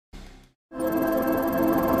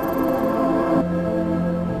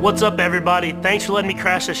What's up, everybody? Thanks for letting me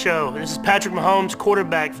crash the show. This is Patrick Mahomes,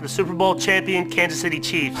 quarterback for the Super Bowl champion Kansas City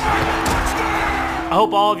Chiefs. I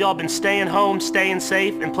hope all of y'all been staying home, staying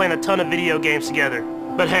safe, and playing a ton of video games together.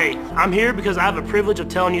 But hey, I'm here because I have a privilege of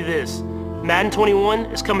telling you this. Madden 21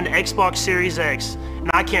 is coming to Xbox Series X, and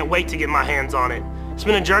I can't wait to get my hands on it. It's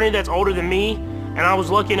been a journey that's older than me, and I was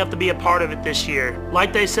lucky enough to be a part of it this year.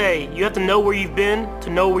 Like they say, you have to know where you've been to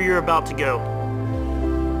know where you're about to go.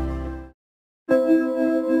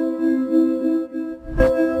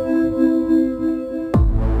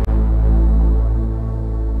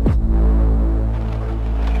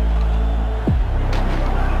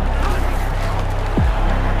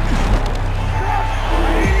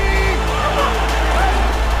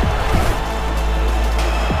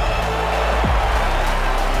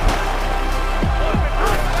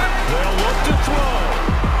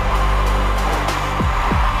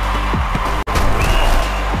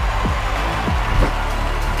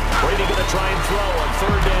 Try and throw on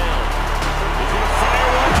third down. He's going to fire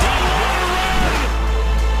one deep.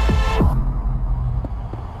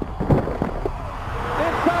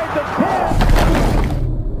 Inside the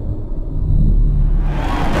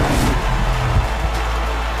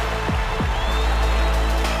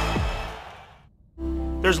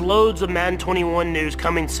 10. There's loads of Madden 21 news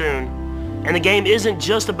coming soon, and the game isn't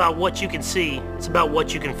just about what you can see, it's about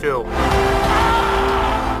what you can feel.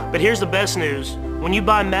 But here's the best news. When you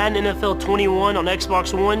buy Madden NFL 21 on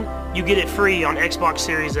Xbox One, you get it free on Xbox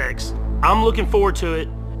Series X. I'm looking forward to it,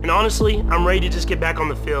 and honestly, I'm ready to just get back on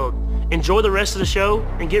the field. Enjoy the rest of the show,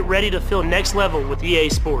 and get ready to feel next level with EA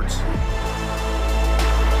Sports.